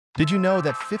Did you know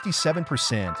that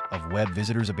 57% of web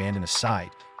visitors abandon a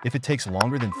site if it takes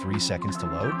longer than 3 seconds to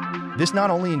load? This not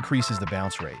only increases the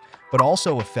bounce rate, but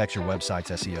also affects your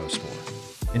website's SEO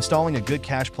score. Installing a good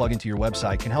cache plugin to your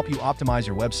website can help you optimize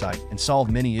your website and solve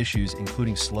many issues,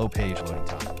 including slow page loading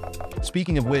time.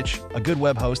 Speaking of which, a good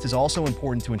web host is also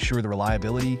important to ensure the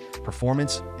reliability,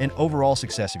 performance, and overall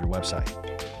success of your website.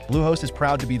 Bluehost is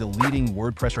proud to be the leading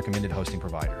WordPress recommended hosting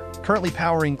provider, currently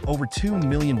powering over 2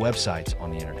 million websites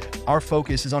on the internet. Our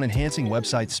focus is on enhancing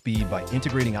website speed by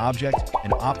integrating object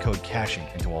and opcode caching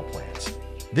into all plans.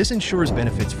 This ensures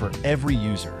benefits for every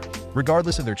user,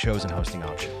 regardless of their chosen hosting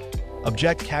option.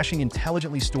 Object caching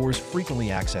intelligently stores frequently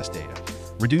accessed data,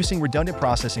 reducing redundant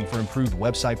processing for improved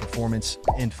website performance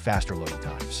and faster loading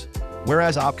times.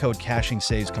 Whereas opcode caching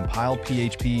saves compiled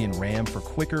PHP and RAM for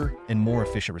quicker and more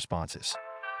efficient responses.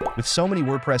 With so many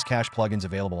WordPress cache plugins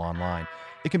available online,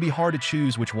 it can be hard to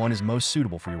choose which one is most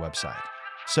suitable for your website.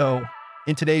 So,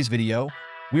 in today's video,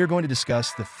 we are going to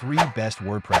discuss the 3 best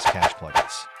WordPress cache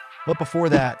plugins. But before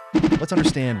that, let's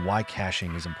understand why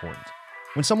caching is important.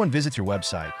 When someone visits your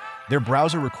website, their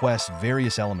browser requests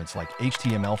various elements like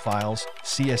HTML files,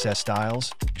 CSS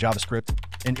styles, JavaScript,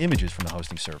 and images from the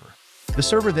hosting server. The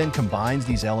server then combines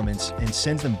these elements and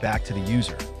sends them back to the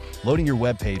user, loading your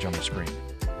web page on the screen.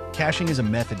 Caching is a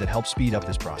method that helps speed up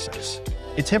this process.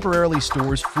 It temporarily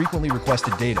stores frequently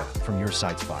requested data from your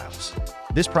site's files.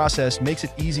 This process makes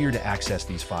it easier to access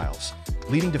these files,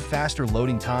 leading to faster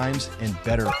loading times and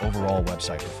better overall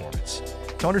website performance.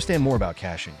 To understand more about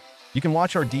caching, you can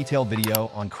watch our detailed video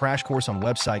on Crash Course on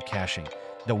Website Caching.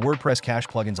 The WordPress cache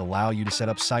plugins allow you to set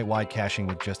up site-wide caching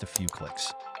with just a few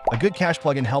clicks. A good cache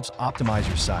plugin helps optimize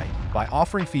your site by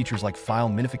offering features like file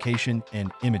minification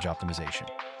and image optimization.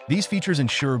 These features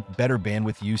ensure better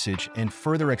bandwidth usage and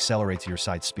further accelerates your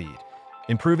site's speed,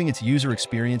 improving its user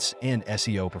experience and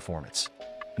SEO performance.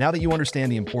 Now that you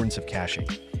understand the importance of caching,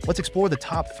 let's explore the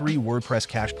top 3 WordPress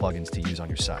cache plugins to use on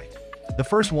your site. The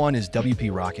first one is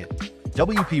WP Rocket.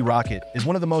 WP Rocket is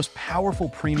one of the most powerful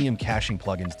premium caching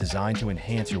plugins designed to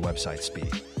enhance your website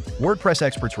speed. WordPress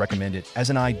experts recommend it as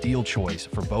an ideal choice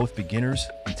for both beginners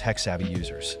and tech-savvy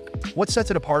users. What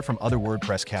sets it apart from other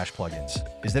WordPress cache plugins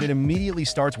is that it immediately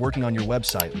starts working on your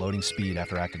website loading speed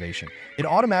after activation. It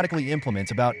automatically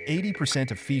implements about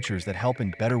 80% of features that help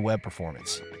in better web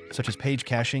performance, such as page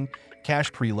caching,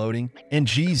 cache preloading, and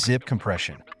GZIP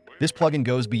compression. This plugin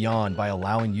goes beyond by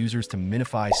allowing users to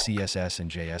minify CSS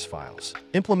and JS files,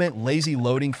 implement lazy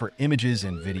loading for images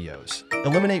and videos,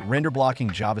 eliminate render blocking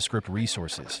JavaScript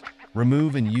resources,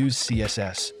 remove and use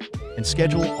CSS, and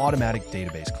schedule automatic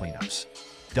database cleanups.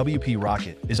 WP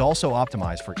Rocket is also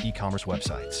optimized for e-commerce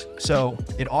websites, so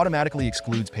it automatically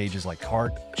excludes pages like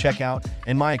cart, checkout,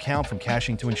 and my account from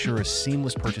caching to ensure a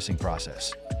seamless purchasing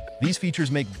process. These features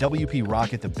make WP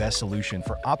Rocket the best solution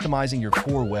for optimizing your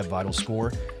core web vital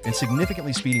score and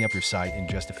significantly speeding up your site in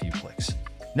just a few clicks.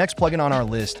 Next plugin on our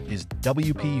list is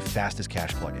WP Fastest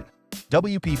Cache plugin.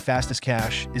 WP Fastest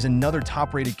Cache is another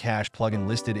top-rated cache plugin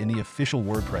listed in the official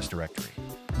WordPress directory.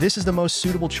 This is the most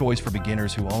suitable choice for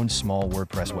beginners who own small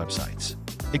WordPress websites.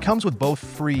 It comes with both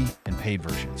free and paid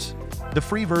versions. The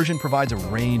free version provides a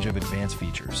range of advanced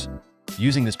features.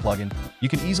 Using this plugin, you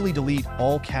can easily delete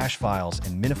all cache files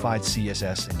and minified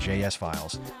CSS and JS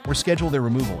files or schedule their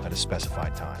removal at a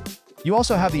specified time. You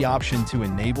also have the option to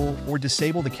enable or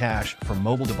disable the cache for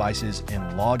mobile devices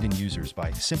and logged-in users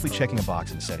by simply checking a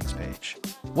box in the settings page.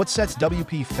 What sets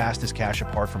WP Fastest Cache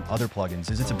apart from other plugins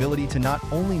is its ability to not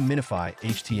only minify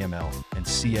HTML and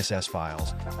CSS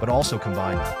files, but also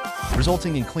combine them,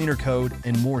 resulting in cleaner code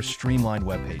and more streamlined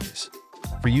web pages.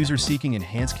 For users seeking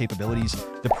enhanced capabilities,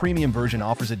 the premium version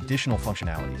offers additional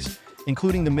functionalities,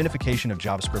 including the minification of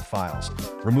JavaScript files,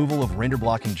 removal of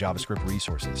render-blocking JavaScript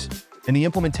resources, and the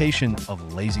implementation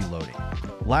of lazy loading.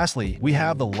 Lastly, we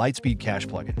have the LiteSpeed Cache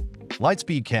plugin.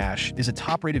 LiteSpeed Cache is a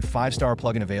top-rated 5-star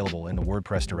plugin available in the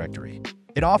WordPress directory.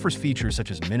 It offers features such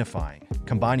as minifying,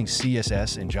 combining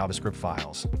CSS and JavaScript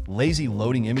files, lazy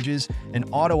loading images, and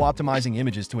auto-optimizing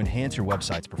images to enhance your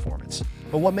website's performance.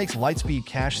 But what makes LiteSpeed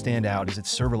Cache stand out is its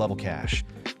server-level cache,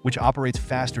 which operates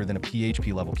faster than a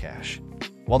PHP-level cache.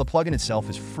 While the plugin itself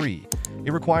is free,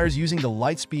 it requires using the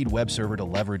LiteSpeed Web Server to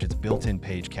leverage its built-in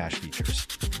page cache features.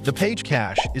 The page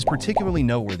cache is particularly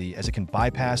noteworthy as it can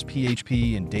bypass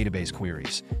PHP and database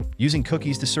queries, using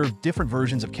cookies to serve different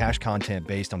versions of cache content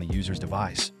based on the user's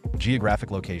device, geographic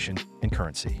location, and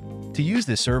currency. To use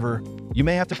this server, you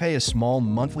may have to pay a small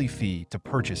monthly fee to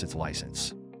purchase its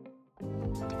license.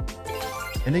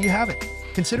 And there you have it.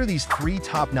 Consider these 3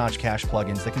 top-notch cache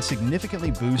plugins that can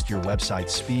significantly boost your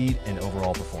website's speed and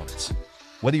overall performance.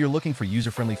 Whether you're looking for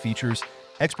user-friendly features,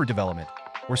 expert development,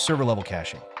 or server-level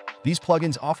caching. These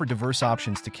plugins offer diverse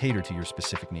options to cater to your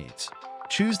specific needs.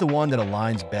 Choose the one that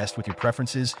aligns best with your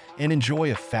preferences and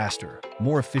enjoy a faster,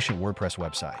 more efficient WordPress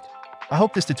website. I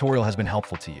hope this tutorial has been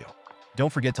helpful to you.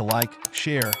 Don't forget to like,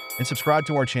 share, and subscribe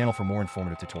to our channel for more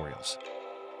informative tutorials.